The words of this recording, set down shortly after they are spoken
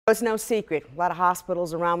It's no secret, a lot of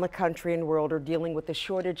hospitals around the country and world are dealing with the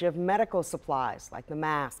shortage of medical supplies like the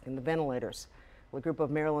masks and the ventilators. Well, a group of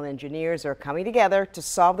Maryland engineers are coming together to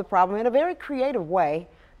solve the problem in a very creative way.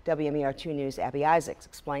 wmar 2 News' Abby Isaacs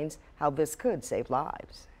explains how this could save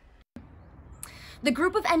lives. The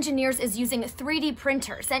group of engineers is using 3D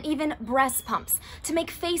printers and even breast pumps to make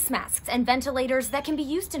face masks and ventilators that can be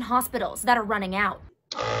used in hospitals that are running out.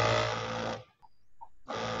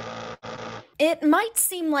 It might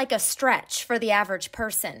seem like a stretch for the average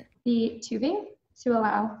person. The tubing to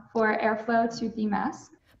allow for airflow to the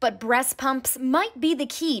mask. But breast pumps might be the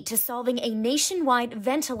key to solving a nationwide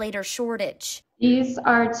ventilator shortage. These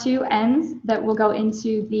are two ends that will go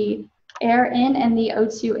into the air in and the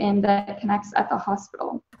O2 in that connects at the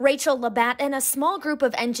hospital. Rachel Labatt and a small group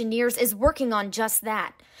of engineers is working on just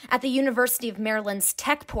that at the University of Maryland's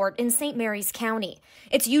Techport in St. Mary's County.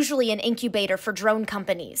 It's usually an incubator for drone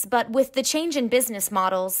companies, but with the change in business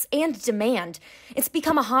models and demand, it's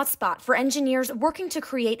become a hotspot for engineers working to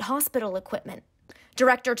create hospital equipment.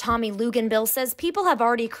 Director Tommy Luganbill says people have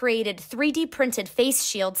already created 3D printed face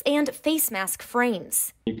shields and face mask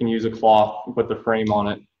frames. You can use a cloth, put the frame on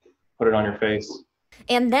it, put it on your face.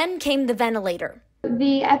 And then came the ventilator.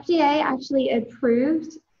 The FDA actually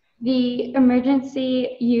approved the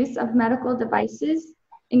emergency use of medical devices,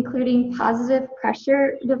 including positive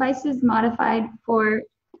pressure devices modified for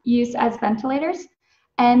use as ventilators.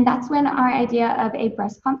 And that's when our idea of a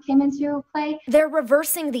breast pump came into play. They're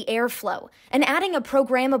reversing the airflow and adding a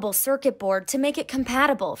programmable circuit board to make it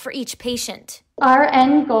compatible for each patient. Our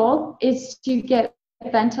end goal is to get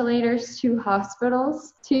ventilators to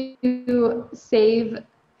hospitals to save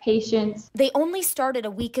patients. They only started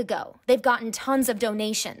a week ago. They've gotten tons of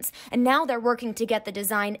donations, and now they're working to get the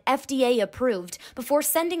design FDA approved before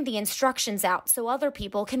sending the instructions out so other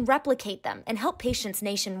people can replicate them and help patients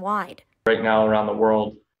nationwide. Right now around the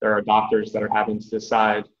world, there are doctors that are having to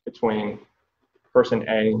decide between person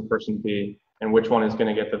A and person B and which one is going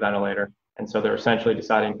to get the ventilator. And so they're essentially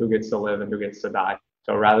deciding who gets to live and who gets to die.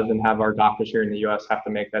 So rather than have our doctors here in the U.S. have to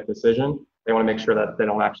make that decision, they want to make sure that they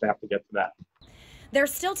don't actually have to get to that. They're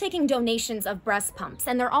still taking donations of breast pumps,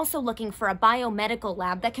 and they're also looking for a biomedical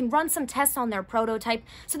lab that can run some tests on their prototype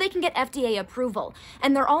so they can get FDA approval.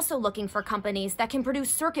 And they're also looking for companies that can produce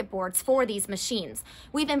circuit boards for these machines.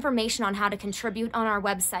 We have information on how to contribute on our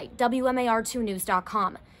website,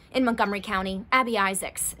 wmar2news.com. In Montgomery County, Abby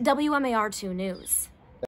Isaacs, wmar 2 News.